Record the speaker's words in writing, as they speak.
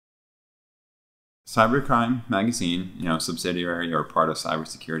Cybercrime magazine, subsidiary or part of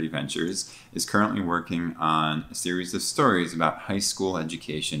Cybersecurity Ventures, is currently working on a series of stories about high school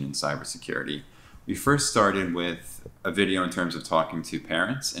education in cybersecurity. We first started with a video in terms of talking to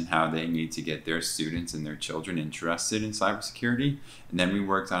parents and how they need to get their students and their children interested in cybersecurity. And then we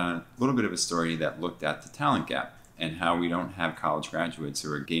worked on a little bit of a story that looked at the talent gap and how we don't have college graduates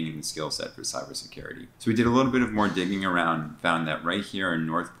who are gaining the skill set for cybersecurity. So we did a little bit of more digging around, found that right here in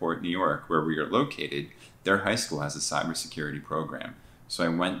Northport, New York, where we are located, their high school has a cybersecurity program. So I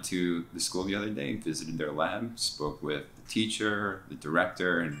went to the school the other day, visited their lab, spoke with the teacher, the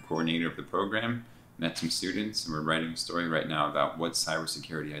director, and coordinator of the program, met some students, and we're writing a story right now about what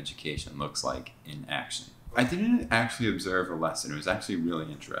cybersecurity education looks like in action. I didn't actually observe a lesson. It was actually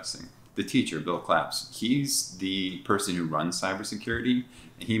really interesting. The teacher, Bill Claps, he's the person who runs cybersecurity,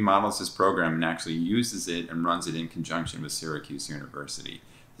 and he models his program and actually uses it and runs it in conjunction with Syracuse University.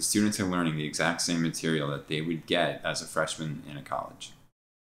 The students are learning the exact same material that they would get as a freshman in a college.